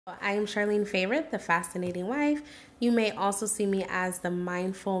I am Charlene Favorite, the Fascinating Wife. You may also see me as the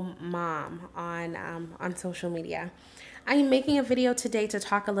Mindful Mom on social media. I am making a video today to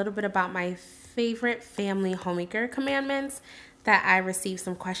talk a little bit about my favorite family homemaker commandments that I received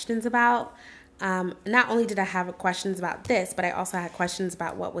some questions about. Not only did I have questions about this, but I also had questions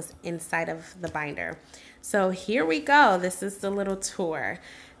about what was inside of the binder. So here we go. This is the little tour.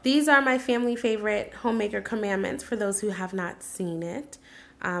 These are my family favorite homemaker commandments for those who have not seen it.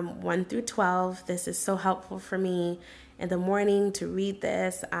 1 through 12. This is so helpful for me in the morning to read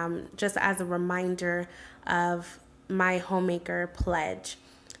this, just as a reminder of my homemaker pledge.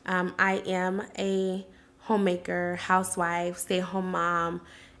 I am a homemaker, housewife, stay-at-home mom.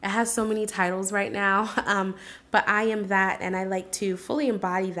 It has so many titles right now, but I am that, and I like to fully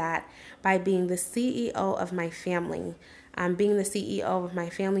embody that by being the CEO of my family. Being the CEO of my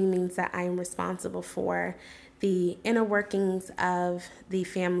family means that I am responsible for the inner workings of the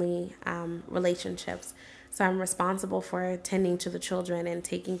family relationships. So I'm responsible for tending to the children and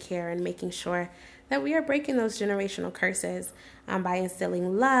taking care and making sure that we are breaking those generational curses by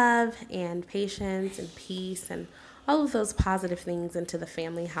instilling love and patience and peace and all of those positive things into the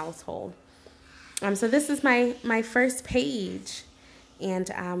family household. So this is my first page.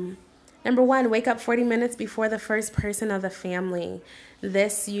 And number 1, wake up 40 minutes before the first person of the family.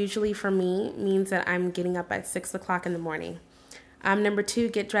 This usually for me means that I'm getting up at 6 o'clock in the morning. Number 2,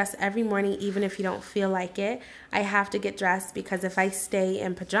 get dressed every morning even if you don't feel like it. I have to get dressed because if I stay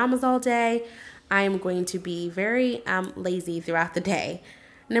in pajamas all day, I am going to be very lazy throughout the day.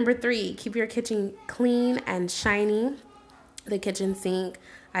 Number 3, keep your kitchen clean and shiny. The kitchen sink.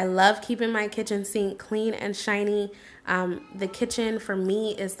 I love keeping my kitchen sink clean and shiny. The kitchen for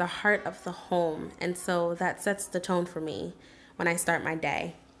me is the heart of the home, and so that sets the tone for me when I start my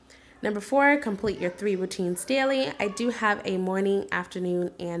day. Number 4, complete your 3 routines daily. I do have a morning,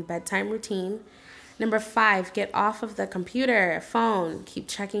 afternoon, and bedtime routine. Number 5, get off of the computer, phone, keep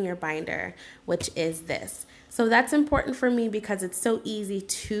checking your binder, which is this. So that's important for me because it's so easy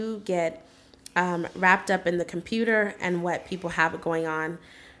to get wrapped up in the computer and what people have going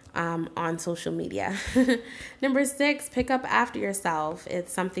on social media. Number 6, pick up after yourself.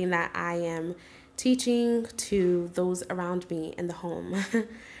 It's something that I am teaching to those around me in the home.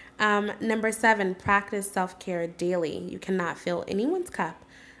 Number 7, practice self-care daily. You cannot fill anyone's cup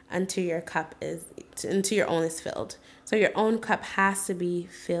until your own is filled. So your own cup has to be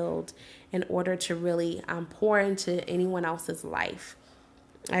filled in order to really pour into anyone else's life.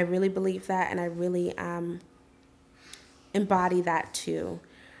 I really believe that, and I really embody that too.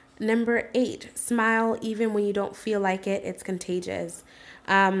 Number 8, smile even when you don't feel like it. It's contagious.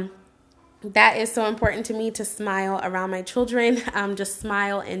 That is so important to me, to smile around my children, just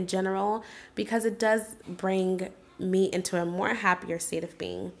smile in general, because it does bring me into a more happier state of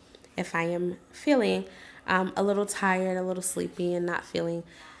being if I am feeling a little tired, a little sleepy, and not feeling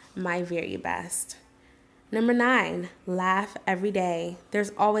my very best. Number 9, laugh every day.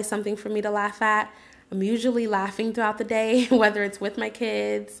 There's always something for me to laugh at. I'm usually laughing throughout the day, whether it's with my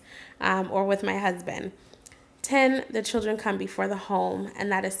kids or with my husband. 10, the children come before the home,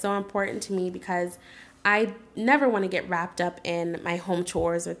 and that is so important to me because I never want to get wrapped up in my home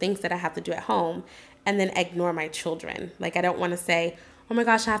chores or things that I have to do at home and then ignore my children. Like, I don't want to say, oh my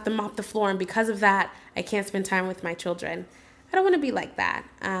gosh, I have to mop the floor, and because of that, I can't spend time with my children. I don't want to be like that.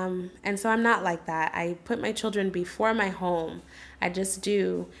 And so I'm not like that. I put my children before my home. I just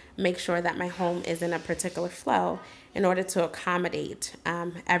do make sure that my home is in a particular flow in order to accommodate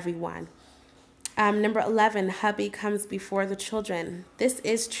everyone. Number 11, hubby comes before the children. This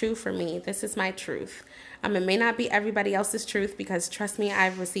is true for me. This is my truth. It may not be everybody else's truth because, trust me,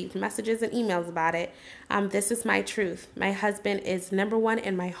 I've received messages and emails about it. This is my truth. My husband is number 1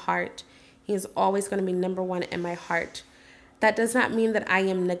 in my heart. He is always going to be number 1 in my heart. That does not mean that I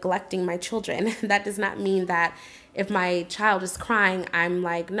am neglecting my children. That does not mean that if my child is crying, I'm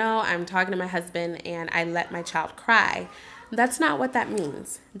like, no, I'm talking to my husband and I let my child cry. That's not what that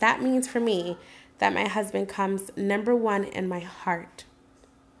means. That means for me that my husband comes number 1 in my heart.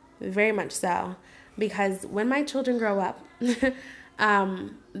 Very much so. Because when my children grow up,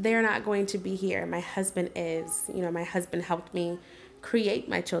 they're not going to be here. My husband is. My husband helped me create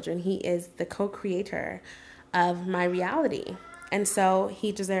my children. He is the co-creator of my reality. And so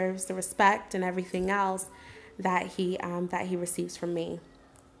he deserves the respect and everything else that he receives from me.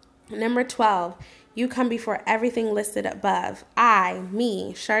 Number 12, you come before everything listed above.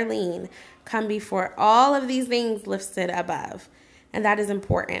 Me, Charlene, come before all of these things listed above. And that is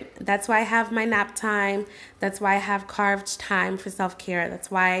important. That's why I have my nap time. That's why I have carved time for self-care.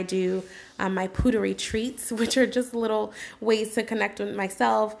 That's why I do my Puda retreats, which are just little ways to connect with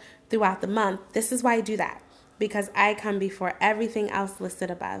myself throughout the month. This is why I do that, because I come before everything else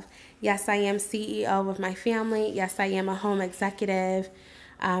listed above. Yes, I am CEO of my family. Yes, I am a home executive.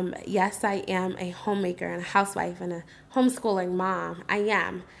 Yes, I am a homemaker and a housewife and a homeschooling mom. I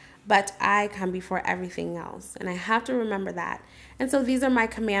am. But I come before everything else. And I have to remember that. And so these are my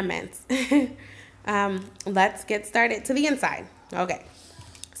commandments. Let's get started to the inside. Okay.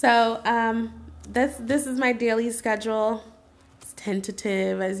 So this is my daily schedule. It's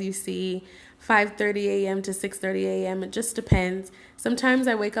tentative, as you see. 5:30 a.m. to 6:30 a.m. It just depends. Sometimes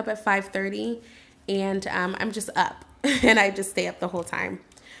I wake up at 5:30 and I'm just up and I just stay up the whole time.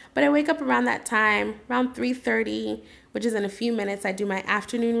 But I wake up around that time, around 3:30, which is in a few minutes. I do my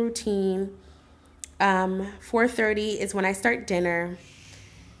afternoon routine. 4:30 is when I start dinner.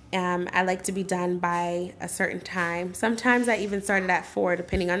 I like to be done by a certain time. Sometimes I even start it at 4,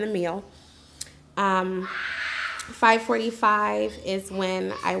 depending on the meal. 5:45 is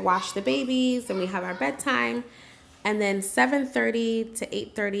when I wash the babies and we have our bedtime. And then 7:30 to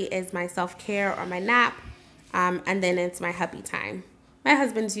 8:30 is my self-care or my nap. And then it's my hubby time. My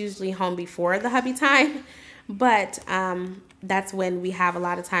husband's usually home before the hubby time, but that's when we have a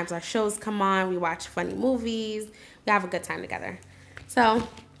lot of times our shows come on. We watch funny movies. We have a good time together. So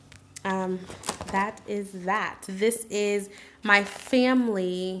that is that. This is my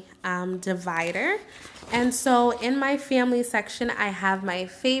family divider. And so in my family section, I have my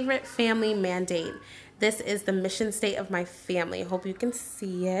favorite family mandate. This is the mission state of my family. Hope you can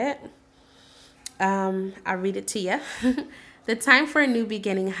see it. I'll read it to you. The time for a new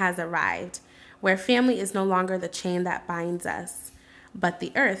beginning has arrived, where family is no longer the chain that binds us, but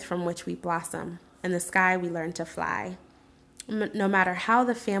the earth from which we blossom, and the sky we learn to fly. No matter how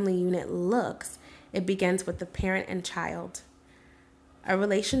the family unit looks, it begins with the parent and child. A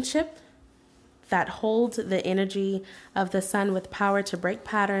relationship that holds the energy of the sun with power to break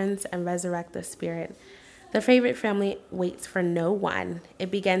patterns and resurrect the spirit. The favorite family waits for no one. It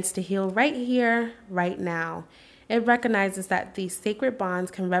begins to heal right here, right now. It recognizes that these sacred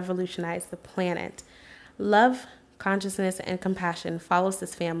bonds can revolutionize the planet. Love, consciousness, and compassion follows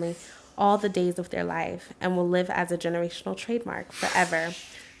this family all the days of their life and will live as a generational trademark forever.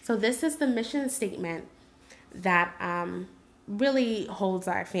 So this is the mission statement that really holds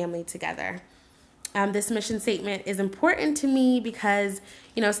our family together. This mission statement is important to me because,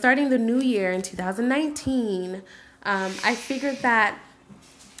 you know, starting the new year in 2019, I figured that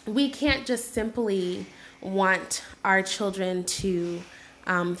we can't just simply want our children to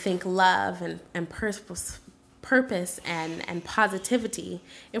think love and purpose and positivity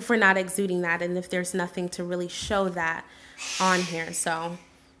if we're not exuding that and if there's nothing to really show that on here. So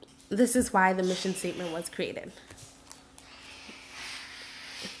this is why the mission statement was created.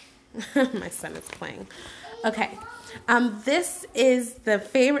 My son is playing. Okay. This is the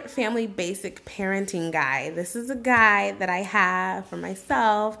favorite family basic parenting guide. This is a guide that I have for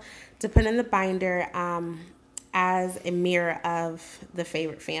myself to put in the binder as a mirror of the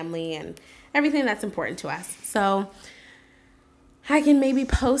favorite family and everything that's important to us. So I can maybe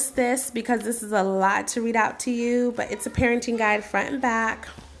post this because this is a lot to read out to you, but it's a parenting guide front and back.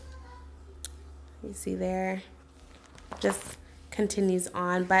 You see there, just continues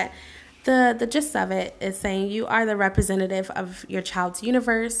on, but the gist of it is saying you are the representative of your child's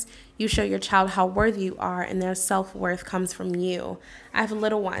universe. You show your child how worthy you are, and their self-worth comes from you. I have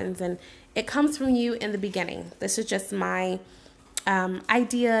little ones, and it comes from you in the beginning. This is just my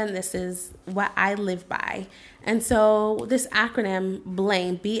idea, and this is what I live by. And so this acronym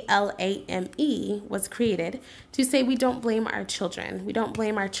BLAME, B-L-A-M-E, was created to say we don't blame our children. We don't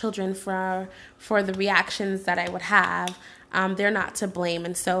blame our children for the reactions that I would have. They're not to blame.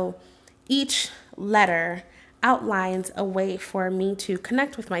 And so each letter outlines a way for me to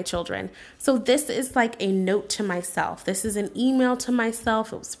connect with my children. So this is like a note to myself. This is an email to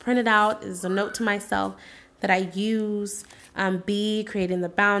myself. It was printed out. It is a note to myself that I use. B, creating the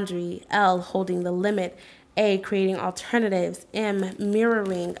boundary. L, holding the limit. A, creating alternatives. M,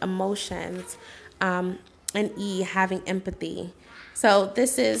 mirroring emotions. And E, having empathy. So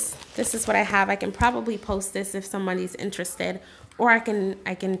this is what I have. I can probably post this if somebody's interested, or I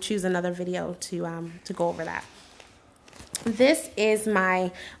can choose another video to go over that. This is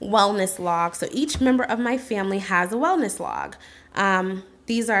my wellness log. So each member of my family has a wellness log.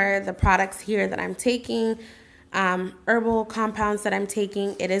 These are the products here that I'm taking, herbal compounds that I'm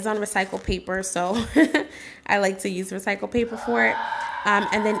taking. It is on recycled paper, so I like to use recycled paper for it.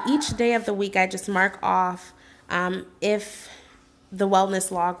 And then each day of the week, I just mark off if the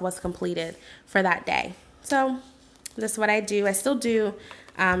wellness log was completed for that day. So this is what I do. I still do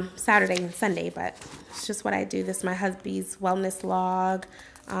Saturday and Sunday, but it's just what I do. This is my husband's wellness log.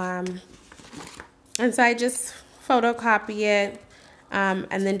 And so I just photocopy it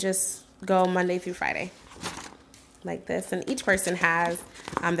and then just go Monday through Friday like this. And each person has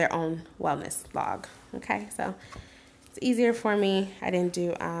their own wellness log. Okay, so it's easier for me. I didn't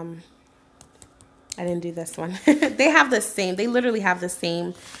do this one. They have the same. They literally have the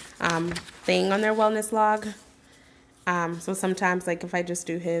same thing on their wellness log. So sometimes, like, if I just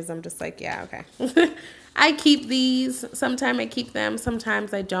do his, I'm just like, yeah, okay. I keep these. Sometimes I keep them.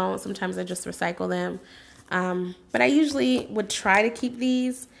 Sometimes I don't. Sometimes I just recycle them. But I usually would try to keep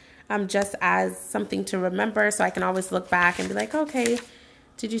these just as something to remember, so I can always look back and be like, okay,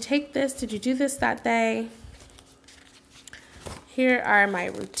 did you take this? Did you do this that day? Here are my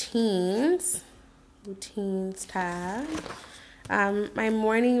routines. Routines tab. My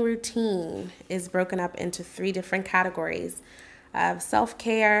morning routine is broken up into 3 different categories of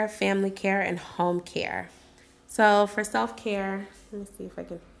self-care, family care, and home care. So for self-care, let me see if I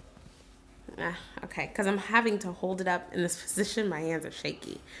can, okay, because I'm having to hold it up in this position. My hands are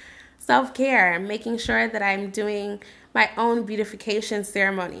shaky. Self-care, making sure that I'm doing my own beautification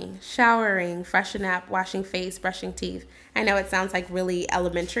ceremony, showering, freshen up, washing face, brushing teeth. I know it sounds like really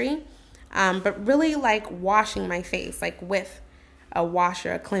elementary, but really like washing my face, like with a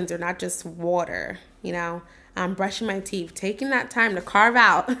washer, a cleanser, not just water, you know. Brushing my teeth, taking that time to carve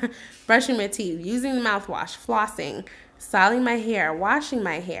out, brushing my teeth, using the mouthwash, flossing, styling my hair, washing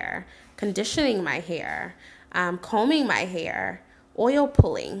my hair, conditioning my hair, combing my hair, oil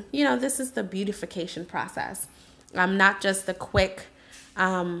pulling. You know, this is the beautification process. Not just the quick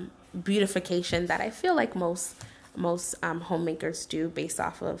beautification that I feel like most homemakers do based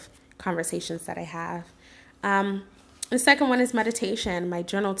off of conversations that I have. The second one is meditation, my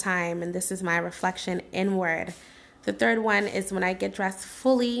journal time, and this is my reflection inward. The third one is when I get dressed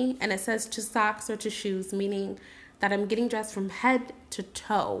fully, and it says to socks or to shoes, meaning that I'm getting dressed from head to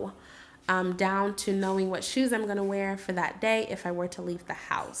toe, down to knowing what shoes I'm going to wear for that day if I were to leave the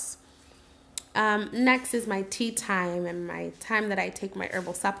house. Next is my tea time and my time that I take my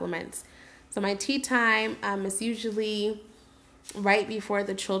herbal supplements. So my tea time is usually right before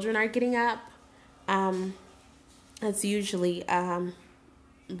the children are getting up. It's usually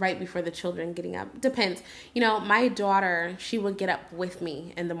right before the children getting up. Depends. You know, my daughter, she would get up with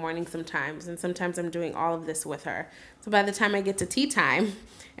me in the morning sometimes, and sometimes I'm doing all of this with her. So by the time I get to tea time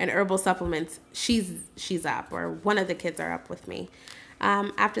and herbal supplements, she's up, or one of the kids are up with me.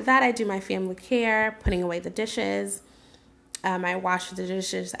 After that, I do my family care, putting away the dishes. I wash the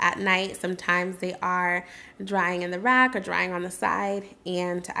dishes at night. Sometimes they are drying in the rack or drying on the side,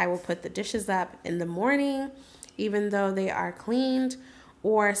 and I will put the dishes up in the morning, even though they are cleaned,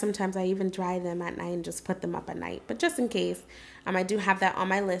 or sometimes I even dry them at night and just put them up at night. But just in case, I do have that on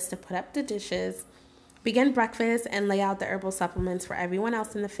my list to put up the dishes, begin breakfast, and lay out the herbal supplements for everyone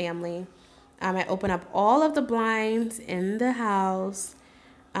else in the family. I open up all of the blinds in the house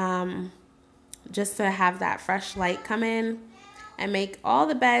just to have that fresh light come in, and make all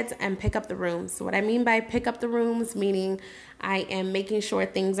the beds and pick up the rooms. So what I mean by pick up the rooms, meaning I am making sure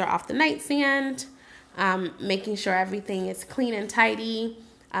things are off the nightstand, making sure everything is clean and tidy,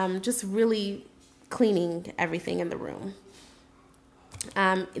 just really cleaning everything in the room.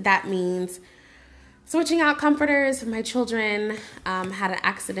 That means switching out comforters if my children had an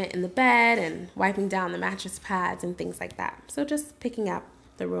accident in the bed, and wiping down the mattress pads and things like that. So just picking up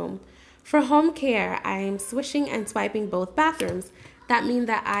the room. For home care, I'm swishing and swiping both bathrooms. That means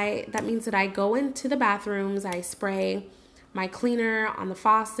that I go into the bathrooms, I spray my cleaner on the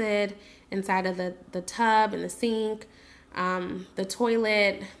faucet, inside of the tub and the sink, the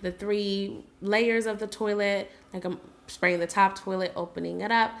toilet, the 3 layers of the toilet, like I'm spraying the top toilet, opening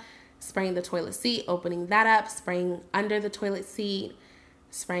it up, spraying the toilet seat, opening that up, spraying under the toilet seat,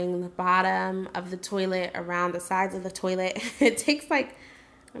 spraying the bottom of the toilet, around the sides of the toilet. It takes like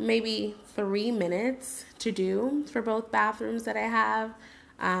maybe 3 minutes to do for both bathrooms that I have,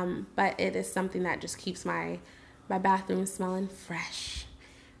 but it is something that just keeps my bathroom smelling fresh.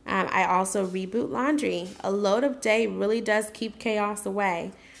 I also reboot laundry. A load of day really does keep chaos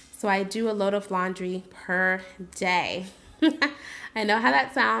away, so I do a load of laundry per day. I know how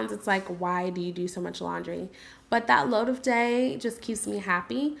that sounds. It's like, why do you do so much laundry? But that load of day just keeps me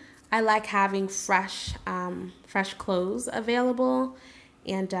happy. I like having fresh clothes available.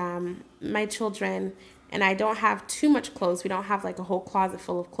 And my children and I don't have too much clothes. We don't have like a whole closet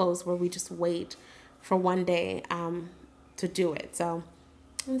full of clothes where we just wait for one day to do it. So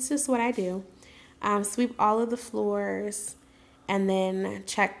it's just what I do. Sweep all of the floors and then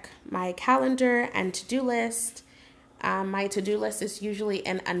check my calendar and to-do list. My to-do list is usually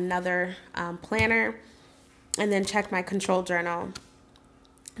in another planner, and then check my control journal.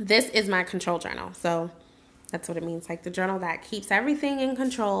 This is my control journal, so that's what it means, like the journal that keeps everything in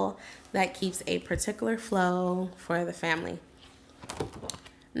control, that keeps a particular flow for the family.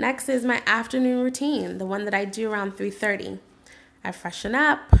 Next is my afternoon routine, the one that I do around 3:30. I freshen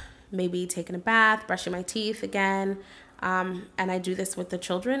up, maybe taking a bath, brushing my teeth again, and I do this with the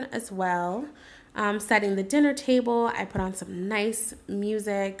children as well. Setting the dinner table, I put on some nice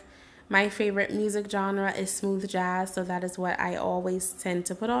music. My favorite music genre is smooth jazz, so that is what I always tend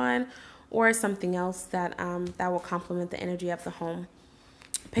to put on, or something else that that will complement the energy of the home.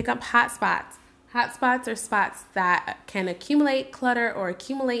 Pick up hot spots. Hot spots are spots that can accumulate clutter or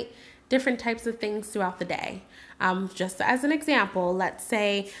accumulate different types of things throughout the day. Just as an example, let's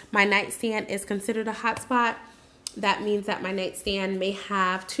say my nightstand is considered a hot spot. That means that my nightstand may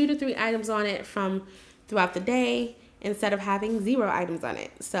have 2 to 3 items on it from throughout the day instead of having 0 items on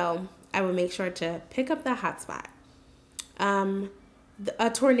it. So I would make sure to pick up that hot spot. A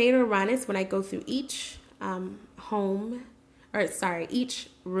tornado run is when I go through each each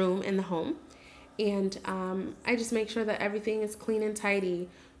room in the home. And I just make sure that everything is clean and tidy.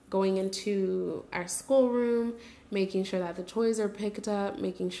 Going into our schoolroom, making sure that the toys are picked up,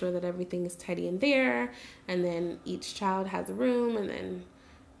 making sure that everything is tidy in there. And then each child has a room, and then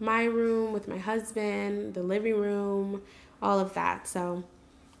my room with my husband, the living room, all of that. So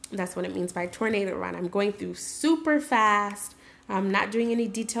that's what it means by tornado run. I'm going through super fast. I'm not doing any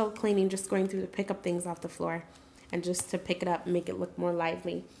detailed cleaning, just going through to pick up things off the floor and just to pick it up and make it look more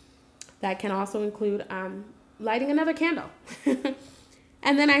lively. That can also include lighting another candle.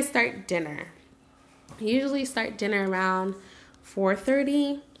 And then I start dinner. I usually start dinner around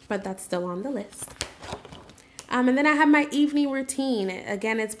 4:30, but that's still on the list. And then I have my evening routine.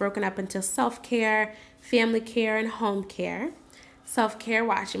 Again, it's broken up into self-care, family care, and home care. Self-care,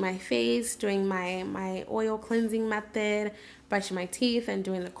 washing my face, doing my oil cleansing method, brushing my teeth, and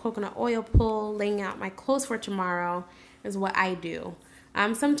doing the coconut oil pull, laying out my clothes for tomorrow is what I do.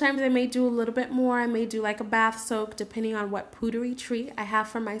 Sometimes I may do a little bit more. I may do like a bath soak depending on what pootery treat I have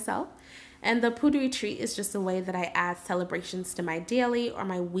for myself. And the pootery treat is just a way that I add celebrations to my daily or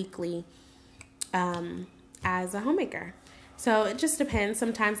my weekly as a homemaker. So it just depends.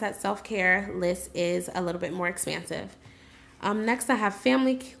 Sometimes that self-care list is a little bit more expansive. Next, I have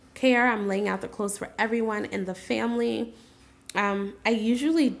family care. I'm laying out the clothes for everyone in the family. I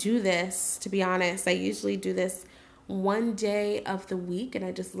usually do this, to be honest, I usually do this one day of the week, and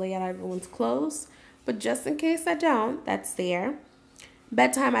I just lay out everyone's clothes. But just in case I don't, that's there.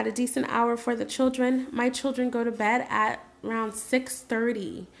 Bedtime at a decent hour for the children. My children go to bed at around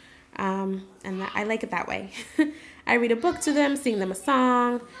 6:30, and I like it that way. I read a book to them, sing them a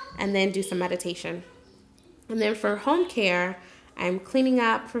song, and then do some meditation. And then for home care, I'm cleaning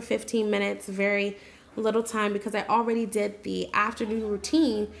up for 15 minutes, very little time, because I already did the afternoon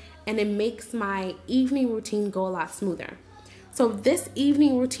routine, and it makes my evening routine go a lot smoother. So this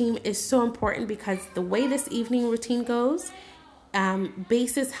evening routine is so important because the way this evening routine goes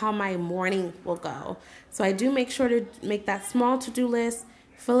bases how my morning will go. So I do make sure to make that small to-do list,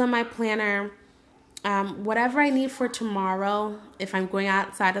 fill in my planner, whatever I need for tomorrow. If I'm going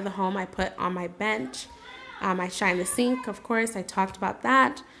outside of the home, I put on my bench. I shine the sink, of course, I talked about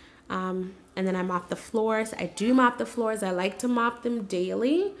that. And then I mop the floors. I do mop the floors. I like to mop them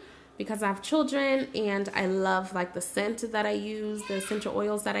daily because I have children, and I love like the scent that I use, the essential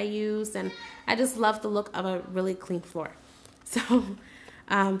oils that I use, and I just love the look of a really clean floor. So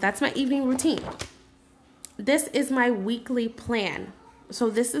that's my evening routine. This is my weekly plan. So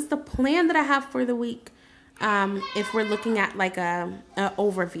this is the plan that I have for the week. If we're looking at like a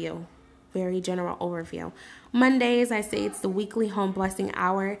overview, very general overview. Mondays, I say it's the weekly home blessing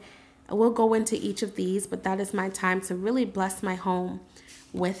hour. We'll go into each of these, but that is my time to really bless my home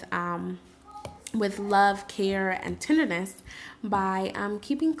with love, care, and tenderness by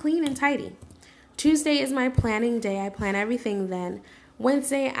keeping clean and tidy. Tuesday is my planning day. I plan everything then.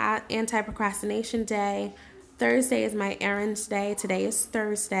 Wednesday, anti-procrastination day. Thursday is my errands day. Today is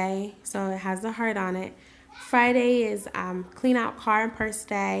Thursday, so it has the heart on it. Friday is clean out car and purse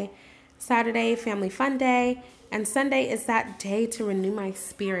day. Saturday, family fun day. And Sunday is that day to renew my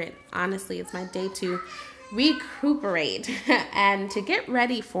spirit. Honestly, it's my day to recuperate and to get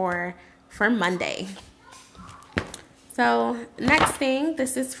ready for Monday. So next thing,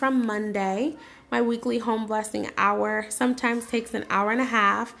 this is from Monday. My weekly home blessing hour sometimes takes an hour and a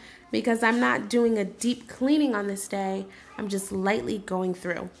half because I'm not doing a deep cleaning on this day. I'm just lightly going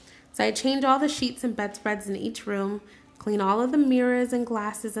through. So I change all the sheets and bedspreads in each room, clean all of the mirrors and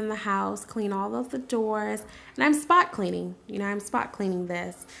glasses in the house, clean all of the doors, and I'm spot cleaning. You know, I'm spot cleaning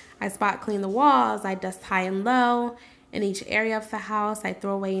this. I spot clean the walls, I dust high and low in each area of the house. I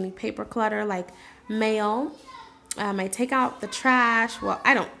throw away any paper clutter like mail. I take out the trash. Well,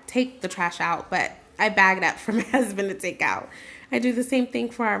 I don't take the trash out, but I bag it up for my husband to take out. I do the same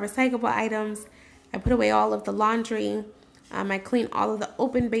thing for our recyclable items. I put away all of the laundry. I clean all of the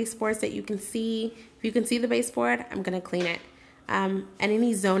open baseboards that you can see. If you can see the baseboard, I'm going to clean it. And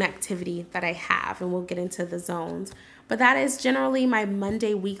any zone activity that I have, and we'll get into the zones. But that is generally my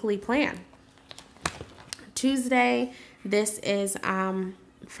Monday weekly plan. Tuesday, this is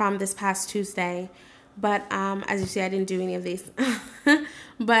from this past Tuesday. But as you see, I didn't do any of these.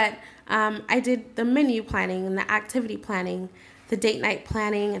 But I did the menu planning and the activity planning, the date night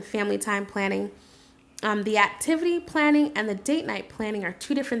planning and family time planning. The activity planning and the date night planning are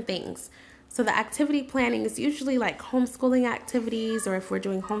two different things. So the activity planning is usually like homeschooling activities, or if we're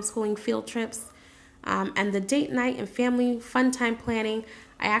doing homeschooling field trips. And the date night and family fun time planning,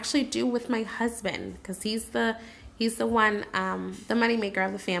 I actually do with my husband, because he's the one, the moneymaker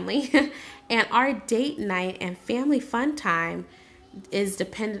of the family. And our date night and family fun time is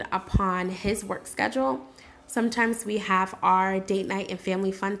dependent upon his work schedule. Sometimes we have our date night and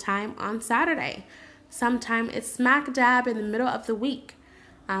family fun time on Saturday. Sometimes it's smack dab in the middle of the week.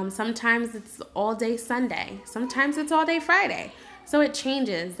 Sometimes it's all day Sunday. Sometimes it's all day Friday. So it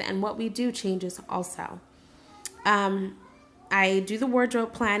changes, and what we do changes also. I do the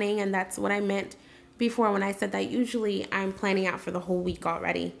wardrobe planning, and that's what I meant before when I said that usually I'm planning out for the whole week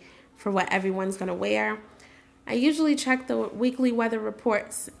already for what everyone's going to wear. I usually check the weekly weather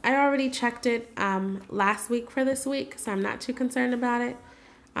reports. I already checked it last week for this week, so I'm not too concerned about it.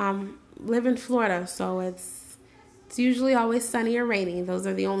 Live in Florida, so it's usually always sunny or rainy. Those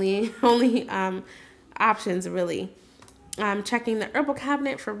are the only options, really. Checking the herbal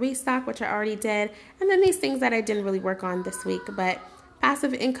cabinet for restock, which I already did, and then these things that I didn't really work on this week. But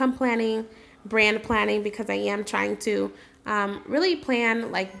passive income planning, brand planning, because I am trying to really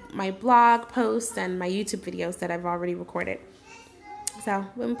plan like my blog posts and my YouTube videos that I've already recorded. So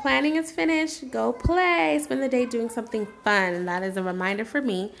when planning is finished, go play. Spend the day doing something fun, and that is a reminder for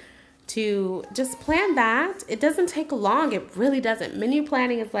me to just plan that. It doesn't take long. It really doesn't. Menu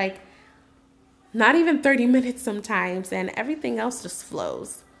planning is like not even 30 minutes sometimes, and everything else just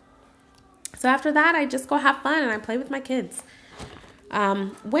flows. So after that, I just go have fun and I play with my kids.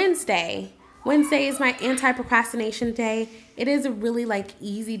 Wednesday is my anti-procrastination day. It is a really like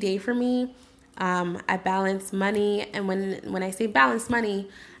easy day for me. I balance money, and when I say balance money,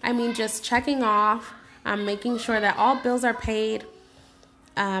 I mean just checking off, making sure that all bills are paid.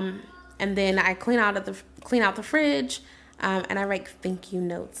 And then I clean out the fridge, and I write thank you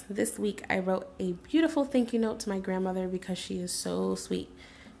notes. This week I wrote a beautiful thank you note to my grandmother because she is so sweet.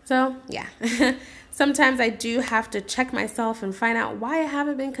 So yeah, sometimes I do have to check myself and find out why I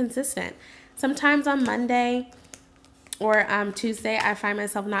haven't been consistent. Sometimes on Monday or Tuesday, I find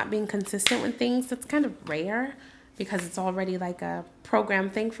myself not being consistent with things. That's kind of rare because it's already like a program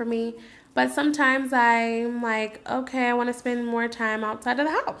thing for me. But sometimes I'm like, okay, I want to spend more time outside of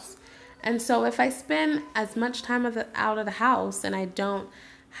the house. And so if I spend as much time out of the house and I don't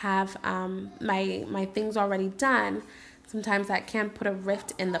have my things already done, sometimes that can put a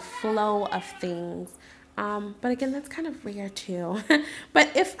rift in the flow of things. But again, that's kind of rare too. But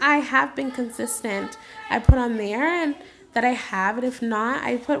if I have been consistent, I put on there and that I have it. If not,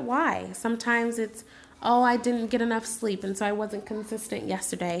 I put why. Sometimes it's, oh, I didn't get enough sleep, and so I wasn't consistent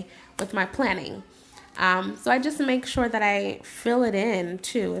yesterday with my planning. So I just make sure that I fill it in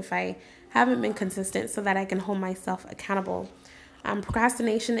too if I haven't been consistent, so that I can hold myself accountable.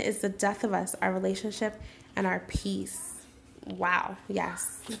 Procrastination is the death of us, our relationship, and our peace. Wow,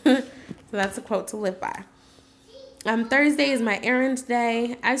 yes. So that's a quote to live by. Thursday is my errand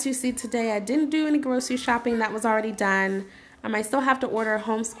day. As you see today, I didn't do any grocery shopping. That was already done. I still have to order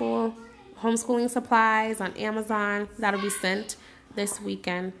homeschooling supplies on Amazon. That'll be sent this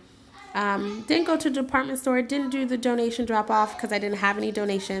weekend. Didn't go to the department store. Didn't do the donation drop-off because I didn't have any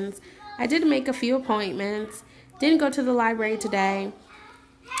donations. I did make a few appointments. Didn't go to the library today.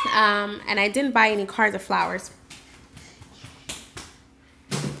 And I didn't buy any cards of flowers.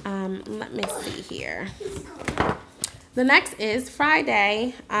 Let me see here. The next is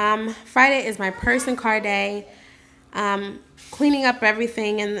Friday. Friday is my purse and car day. Cleaning up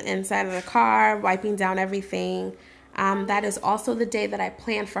everything inside of the car, wiping down everything. That is also the day that I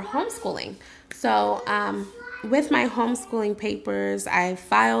plan for homeschooling. So with my homeschooling papers, I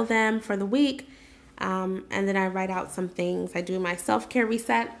file them for the week, and then I write out some things. I do my self-care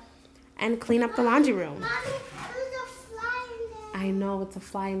reset and clean up the laundry room. I know it's a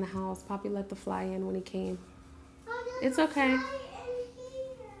fly in the house. Poppy let the fly in when he came. It's okay.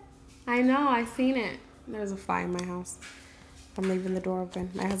 I know, I seen it. There's a fly in my house. I'm leaving the door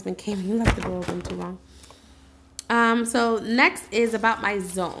open. My husband came and he left the door open too long. So next is about my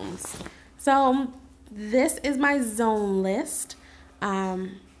zones. So this is my zone list.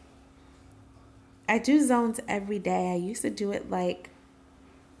 I do zones every day. I used to do it like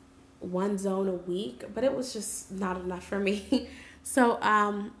one zone a week, but it was just not enough for me. So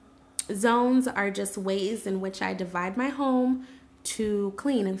zones are just ways in which I divide my home to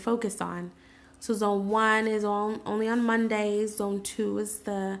clean and focus on. So zone 1 is only on Mondays. Zone 2 is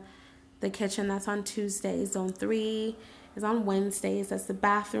the kitchen, that's on Tuesdays. Zone 3 is on Wednesdays. That's the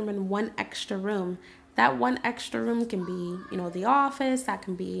bathroom and one extra room. That one extra room can be, the office. That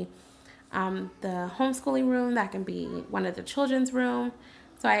can be the homeschooling room. That can be one of the children's room.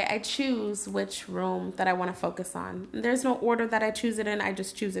 So I choose which room that I want to focus on. There's no order that I choose it in. I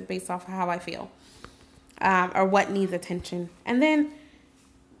just choose it based off of how I feel or what needs attention. And then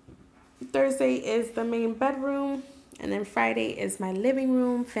Thursday is the main bedroom. And then Friday is my living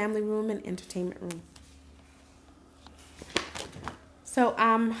room, family room, and entertainment room. So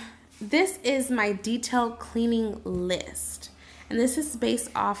this is my detailed cleaning list. And this is based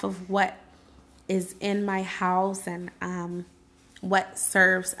off of what is in my house and what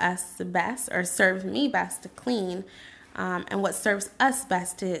serves us the best, or serves me best to clean, and what serves us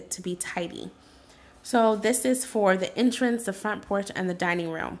best to be tidy. So this is for the entrance, the front porch, and the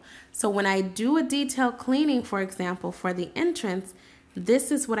dining room. So when I do a detailed cleaning, for example, for the entrance, this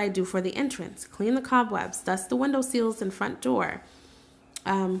is what I do for the entrance. Clean the cobwebs, dust the window sills and front door,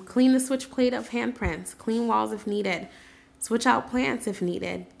 clean the switch plate of handprints, clean walls if needed, switch out plants if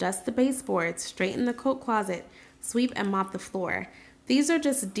needed, dust the baseboards, straighten the coat closet, sweep and mop the floor. These are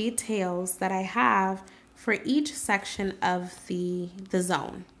just details that I have for each section of the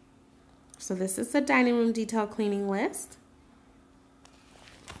zone. So this is the dining room detail cleaning list.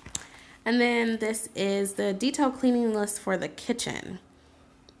 And then this is the detail cleaning list for the kitchen.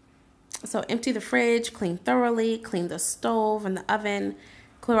 So empty the fridge, clean thoroughly, clean the stove and the oven,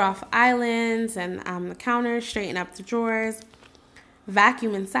 clear off islands and the counters, straighten up the drawers,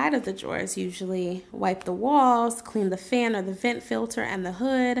 vacuum inside of the drawers, usually wipe the walls, clean the fan or the vent filter and the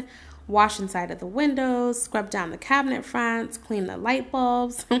hood, wash inside of the windows, scrub down the cabinet fronts, clean the light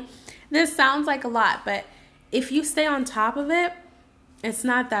bulbs. This sounds like a lot, but if you stay on top of it, it's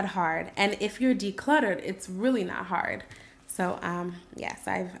not that hard. And if you're decluttered, it's really not hard. So yes,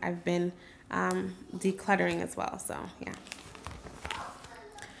 I've been decluttering as well. So yeah.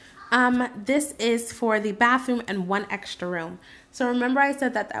 This is for the bathroom and one extra room. So remember I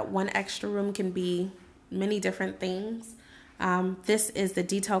said that one extra room can be many different things. This is the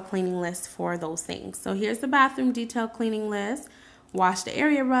detail cleaning list for those things. So here's the bathroom detail cleaning list. Wash the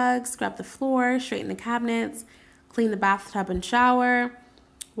area rugs, scrub the floor, straighten the cabinets, clean the bathtub and shower,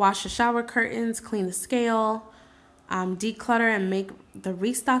 wash the shower curtains, clean the scale, declutter and make the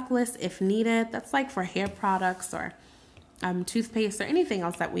restock list if needed. That's like for hair products or toothpaste or anything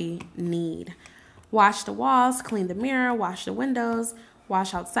else that we need. Wash the walls, clean the mirror, wash the windows,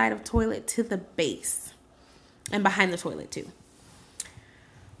 wash outside of toilet to the base and behind the toilet too.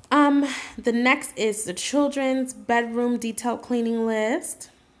 The next is the children's bedroom detail cleaning list.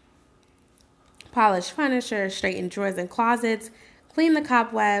 Polish furniture, straighten drawers and closets, clean the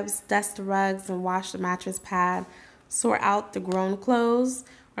cobwebs, dust the rugs and wash the mattress pad, sort out the grown clothes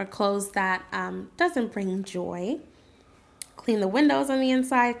or clothes that doesn't bring joy. Clean the windows on the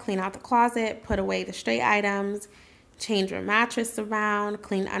inside, clean out the closet, put away the stray items, change your mattress around,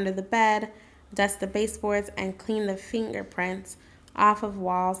 clean under the bed, dust the baseboards, and clean the fingerprints off of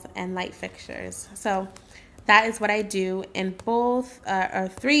walls and light fixtures. So that is what I do in both or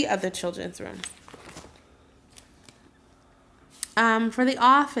 3 of the children's rooms. For the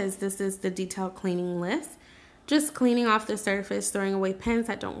office, this is the detailed cleaning list. Just cleaning off the surface, throwing away pens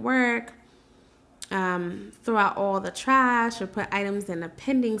that don't work, throw out all the trash or put items in a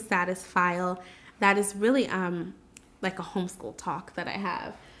pending status file. That is really like a homeschool talk that I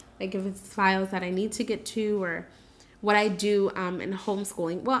have. Like if it's files that I need to get to, or what I do in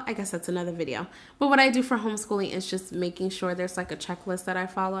homeschooling. Well, I guess that's another video. But what I do for homeschooling is just making sure there's like a checklist that I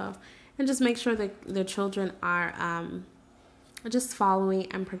follow and just make sure that the children are just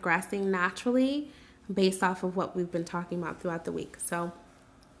following and progressing naturally based off of what we've been talking about throughout the week. So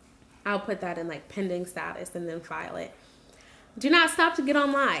I'll put that in like pending status and then file it. Do not stop to get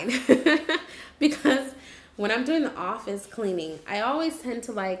online because when I'm doing the office cleaning, I always tend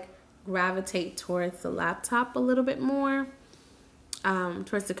to like gravitate towards the laptop a little bit more,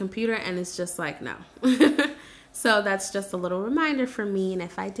 towards the computer, and it's just like no. So that's just a little reminder for me. And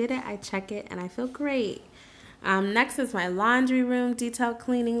if I did it, I check it and I feel great. Next is my laundry room detailed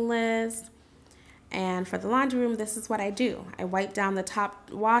cleaning list. And for the laundry room, this is what I do. I wipe down the top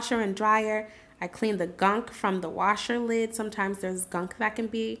washer and dryer. I clean the gunk from the washer lid. Sometimes there's gunk that can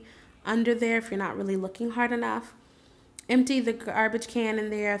be under there if you're not really looking hard enough. Empty the garbage can in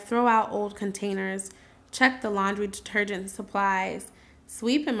there. Throw out old containers. Check the laundry detergent supplies.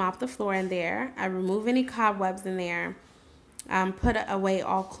 Sweep and mop the floor in there. I remove any cobwebs in there. Put away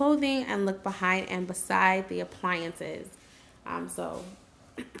all clothing and look behind and beside the appliances. So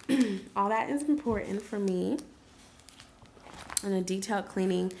all that is important for me. And a detailed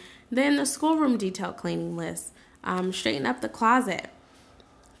cleaning. Then the schoolroom detailed cleaning list. Straighten up the closet.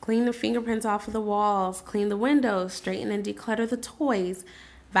 Clean the fingerprints off of the walls. Clean the windows. Straighten and declutter the toys.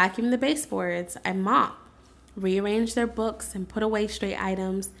 Vacuum the baseboards. I mop. Rearrange their books and put away stray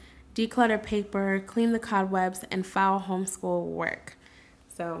items. Declutter paper. Clean the cobwebs and file homeschool work.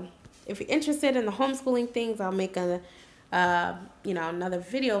 So if you're interested in the homeschooling things, I'll make another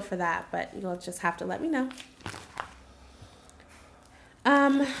video for that, but you'll just have to let me know.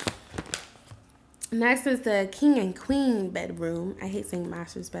 Next is the king and queen bedroom. I hate saying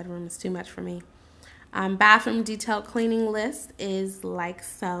master's bedroom. It's too much for me. Bathroom detailed cleaning list is like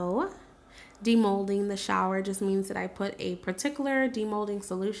so. Demolding the shower just means that I put a particular demolding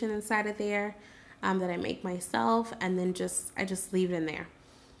solution inside of there that I make myself, and then I just leave it in there.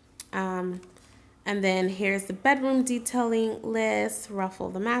 And then here's the bedroom detailing list. Ruffle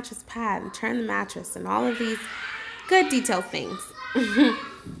the mattress pad and turn the mattress and all of these good detailed things.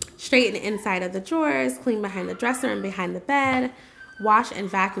 Straighten the inside of the drawers, clean behind the dresser and behind the bed, wash and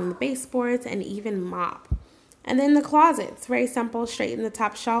vacuum the baseboards, and even mop. And then the closets, very simple. Straighten the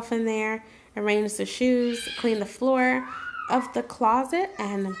top shelf in there, arrange the shoes, clean the floor of the closet,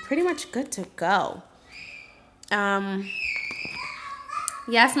 and I'm pretty much good to go.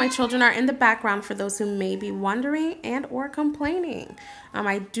 Yes, my children are in the background for those who may be wondering and or complaining.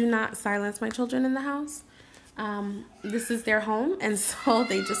 I do not silence my children in the house. This is their home, and so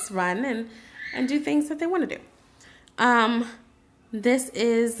they just run and do things that they want to do. This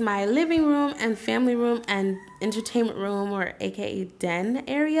is my living room and family room and entertainment room, or aka den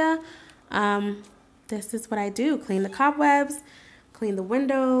area. This is what I do. Clean the cobwebs, clean the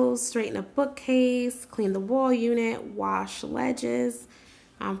windows, straighten a bookcase, clean the wall unit, wash ledges,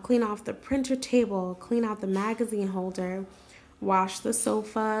 clean off the printer table, clean out the magazine holder, wash the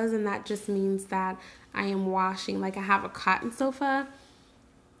sofas, and that just means that I am washing, like I have a cotton sofa,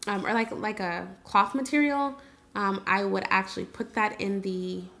 or like a cloth material. I would actually put that in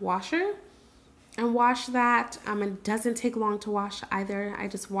the washer and wash that. It doesn't take long to wash either. I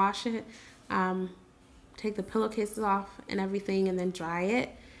just wash it, take the pillowcases off and everything, and then dry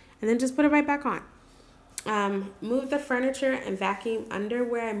it, and then just put it right back on. Move the furniture and vacuum under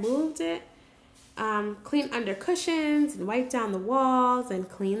where I moved it. Clean under cushions and wipe down the walls and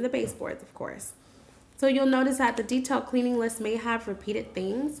clean the baseboards, of course. So you'll notice that the detailed cleaning list may have repeated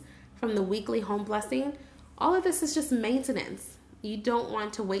things from the weekly home blessing. All of this is just maintenance. You don't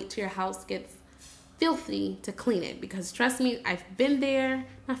want to wait till your house gets filthy to clean it, because trust me, I've been there,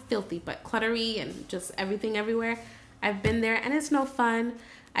 not filthy, but cluttery and just everything everywhere. I've been there, and it's no fun.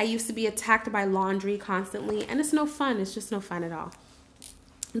 I used to be attacked by laundry constantly, and it's no fun. It's just no fun at all.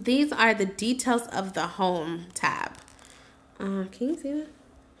 These are the details of the home tab. Can you see that?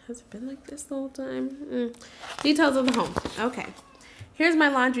 Has it been like this the whole time? Details of the home. Okay. Here's my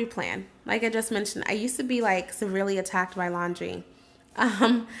laundry plan. Like I just mentioned, I used to be like severely attacked by laundry.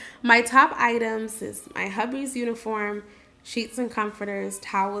 My top items is my hubby's uniform, sheets and comforters,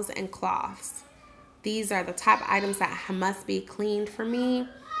 towels, and cloths. These are the top items that must be cleaned for me.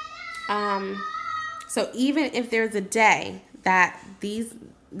 So even if there's a day that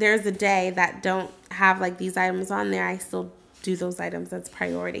don't have like these items on there, I still do those items as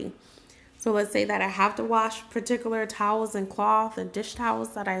priority. So let's say that I have to wash particular towels and cloth and dish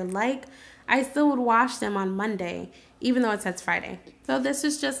towels that I like, I still would wash them on Monday, even though it says Friday. So this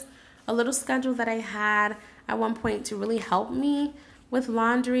is just a little schedule that I had at one point to really help me with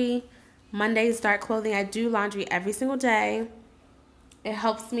laundry. Mondays, dark clothing. I do laundry every single day. It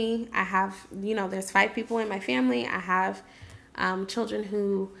helps me. I have, there's 5 people in my family. I have children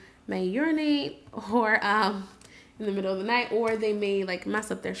who may urinate or in the middle of the night, or they may like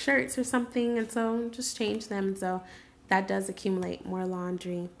mess up their shirts or something, and so just change them. So that does accumulate more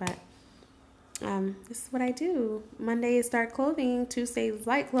laundry, but this is what I do. Monday is dark clothing, Tuesday is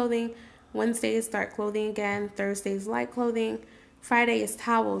light clothing, Wednesday is dark clothing again, Thursday is light clothing, Friday is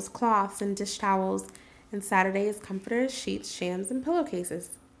towels, cloths, and dish towels, and Saturday is comforters, sheets, shams, and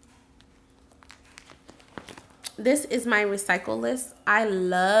pillowcases. This is my recycle list. I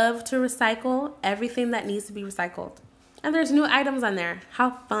love to recycle everything that needs to be recycled. And there's new items on there.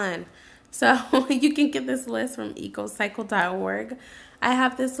 How fun. So you can get this list from ecocycle.org. I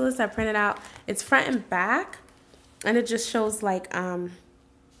have this list I printed out. It's front and back. And it just shows like all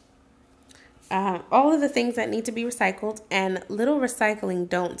of the things that need to be recycled and little recycling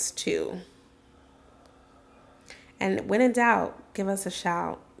don'ts too. And when in doubt, give us a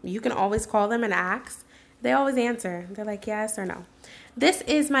shout. You can always call them and ask. They always answer. They're like yes or no. This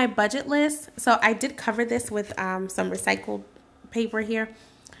is my budget list. So I did cover this with some recycled paper here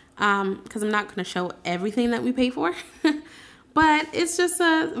because I'm not going to show everything that we pay for. But it's just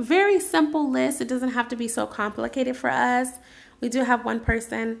a very simple list. It doesn't have to be so complicated for us. We do have one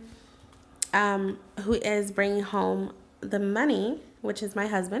person who is bringing home the money, which is my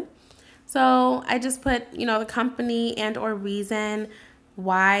husband. So I just put, the company and or reason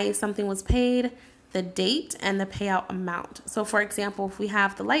why something was paid, the date, and the payout amount. So for example, if we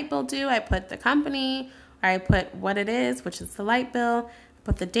have the light bill due, I put the company, or I put what it is, which is the light bill,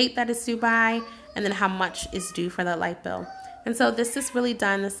 put the date that is due by, and then how much is due for the light bill. And so this is really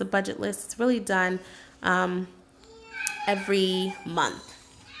done. This is a budget list. It's really done every month.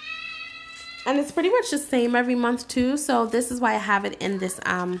 And it's pretty much the same every month too. So this is why I have it in this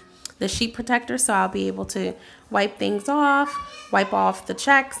the sheet protector, so I'll be able to wipe things off, wipe off the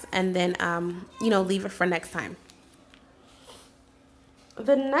checks, and then leave it for next time.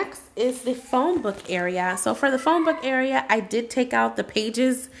 The next is the phone book area. So for the phone book area, I did take out the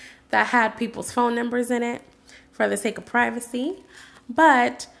pages that had people's phone numbers in it for the sake of privacy.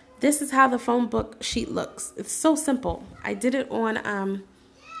 But this is how the phone book sheet looks. It's so simple. I did it on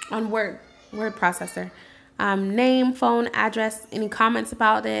word processor. Name, phone, address, any comments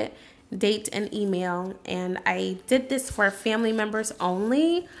about it, date, and email. And I did this for family members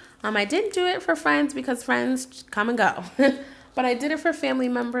only. I didn't do it for friends because friends come and go. But I did it for family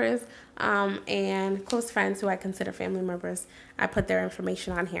members and close friends who I consider family members. I put their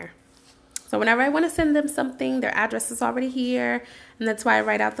information on here. So whenever I want to send them something, their address is already here. And that's why I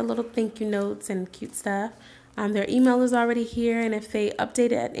write out the little thank you notes and cute stuff. Their email is already here. And if they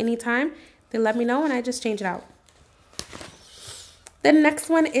update it at any time, they let me know and I just change it out. The next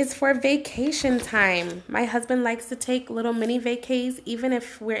one is for vacation time. My husband likes to take little mini vacays, even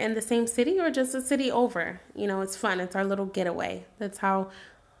if we're in the same city or just a city over. It's fun. It's our little getaway. That's how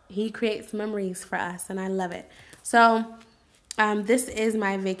he creates memories for us, and I love it. So this is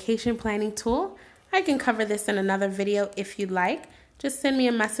my vacation planning tool. I can cover this in another video if you'd like. Just send me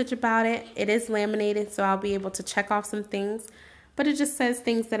a message about it. It is laminated, so I'll be able to check off some things. But it just says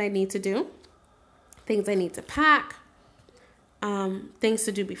things that I need to do, things I need to pack, things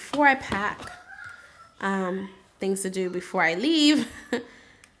to do before I pack, things to do before I leave.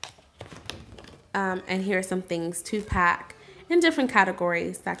 And here are some things to pack in different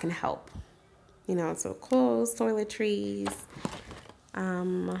categories that can help. So clothes, toiletries,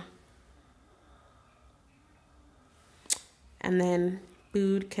 and then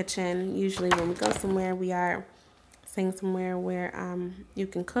food, kitchen. Usually when we go somewhere, we are staying somewhere where you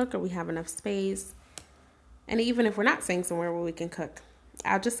can cook or we have enough space. And even if we're not staying somewhere where we can cook,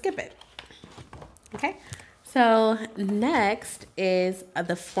 I'll just skip it. Okay, so next is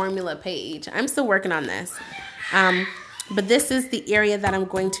the formula page. I'm still working on this. But this is the area that I'm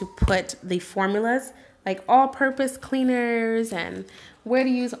going to put the formulas, like all-purpose cleaners and where to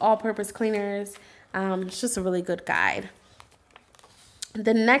use all-purpose cleaners. It's just a really good guide.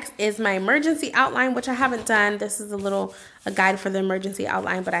 The next is my emergency outline, which I haven't done. This is a guide for the emergency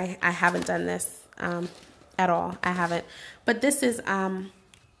outline, but I haven't done this at all. I haven't. But this is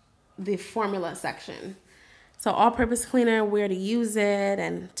the formula section. So all-purpose cleaner, where to use it,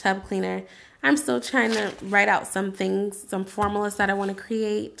 and tub cleaner. I'm still trying to write out some things, some formulas that I want to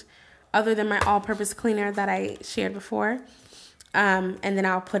create other than my all-purpose cleaner that I shared before. And then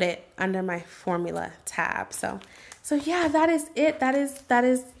I'll put it under my formula tab. So yeah, that is it. That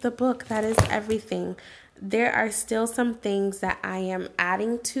is the book. That is everything. There are still some things that I am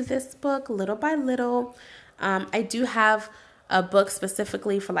adding to this book little by little. I do have a book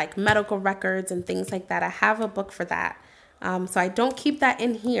specifically for like medical records and things like that. I have a book for that. So I don't keep that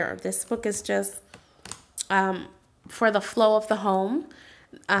in here. This book is just for the flow of the home.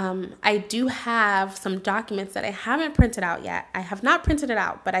 I do have some documents that I haven't printed out yet. I have not printed it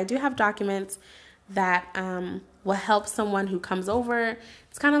out, but I do have documents that will help someone who comes over.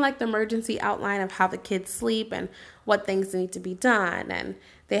 It's kind of like the emergency outline of how the kids sleep and what things need to be done. And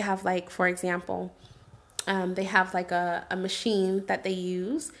they have, like, for example, they have like a machine that they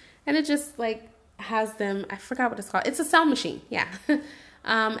use, and it just like has them, I forgot what it's called. It's a cell machine, yeah.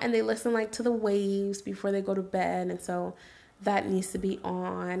 And they listen like to the waves before they go to bed. And so that needs to be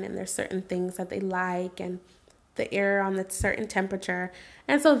on. And there's certain things that they like, and the air on the certain temperature.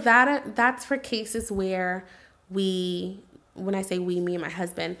 And so that's for cases where when I say we, me and my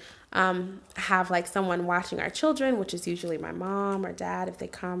husband, have like someone watching our children, which is usually my mom or dad if they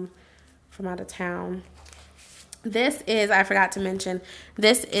come from out of town. This is, I forgot to mention,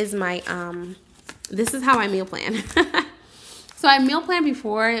 this is my, this is how I meal plan. So I meal planned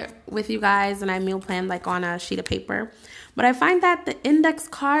before with you guys, and I meal planned like on a sheet of paper. But I find that the index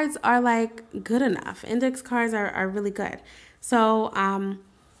cards are like good enough. Index cards are really good. So,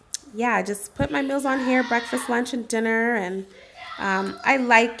 yeah, I just put my meals on here, breakfast, lunch, and dinner. And I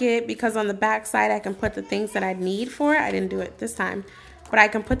like it because on the back side, I can put the things that I need for it. I didn't do it this time, but I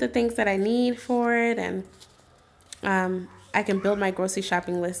can put the things that I need for it. And I can build my grocery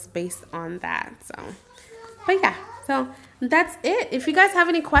shopping list based on that. So, but yeah, so that's it. If you guys have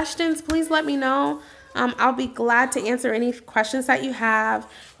any questions, please let me know. I'll be glad to answer any questions that you have.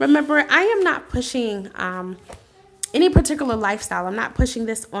 Remember, I am not pushing any particular lifestyle. I'm not pushing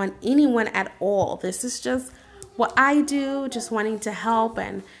this on anyone at all. This is just what I do, just wanting to help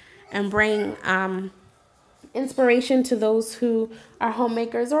and bring inspiration to those who are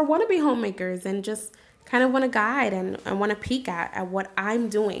homemakers or want to be homemakers, and just kind of want to guide and want to peek at what I'm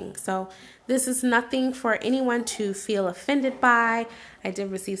doing. So this is nothing for anyone to feel offended by. I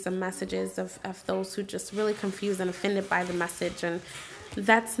did receive some messages of those who just really confused and offended by the message, and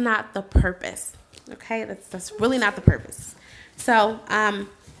that's not the purpose. Okay, that's really not the purpose. So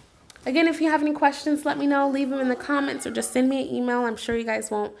again, if you have any questions, let me know. Leave them in the comments or just send me an email. I'm sure you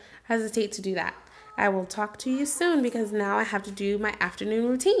guys won't hesitate to do that. I will talk to you soon because now I have to do my afternoon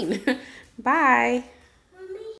routine. Bye.